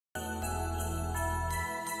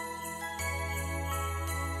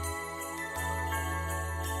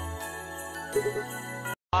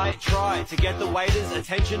I try to get the waiter's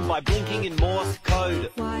attention by blinking in Morse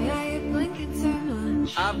code. Why are you blinking so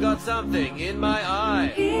much? I've got something in my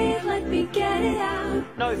eye. Here, let me get it out.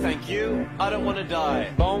 No thank you, I don't want to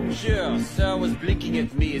die. Bonjour, sir was blinking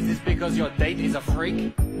at me. Is this because your date is a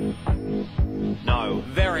freak? No.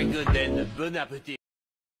 Very good then, bon appetit.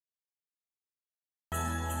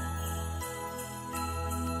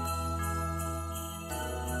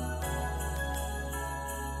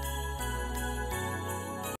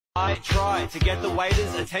 I try to get the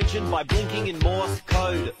waiter's attention by blinking in Morse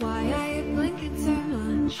code. Why are you blinking so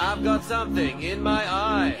much? I've got something in my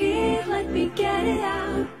eye. Here, let me get it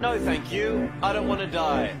out. No thank you, I don't want to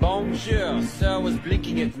die. Bonjour, sir was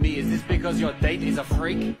blinking at me. Is this because your date is a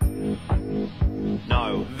freak?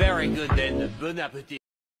 No. Very good then, bon appetit.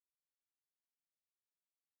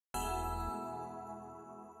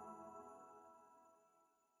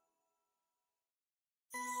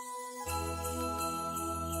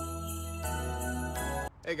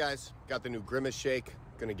 Hey guys, got the new Grimace shake.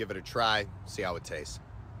 Gonna give it a try, see how it tastes.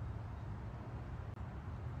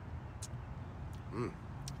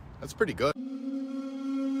 That's pretty good.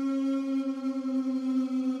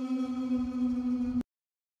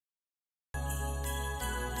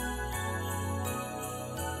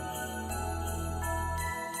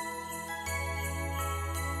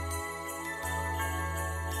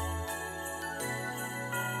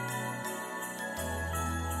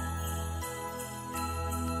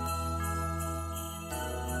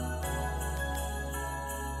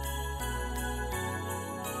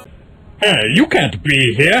 Hey, you can't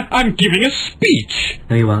be here! I'm giving a speech!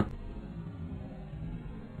 No, you won't.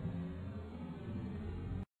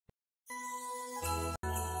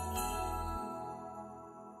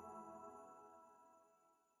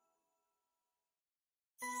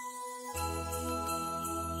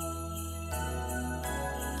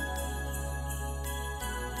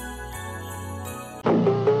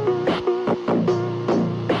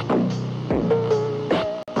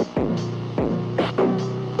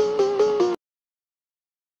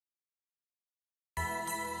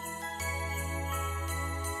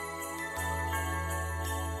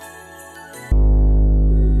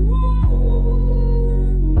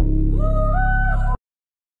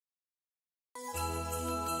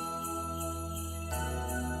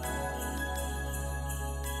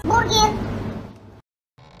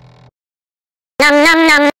 Nom nom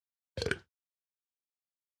nom.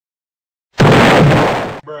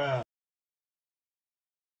 Bruh.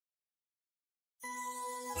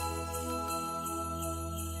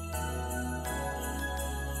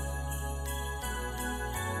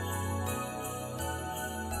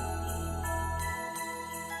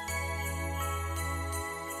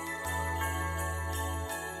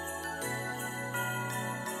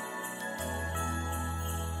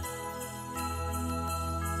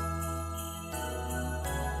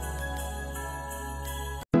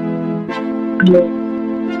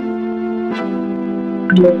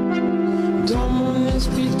 Dans mon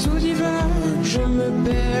esprit tout divin, je me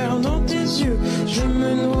perds dans tes yeux, je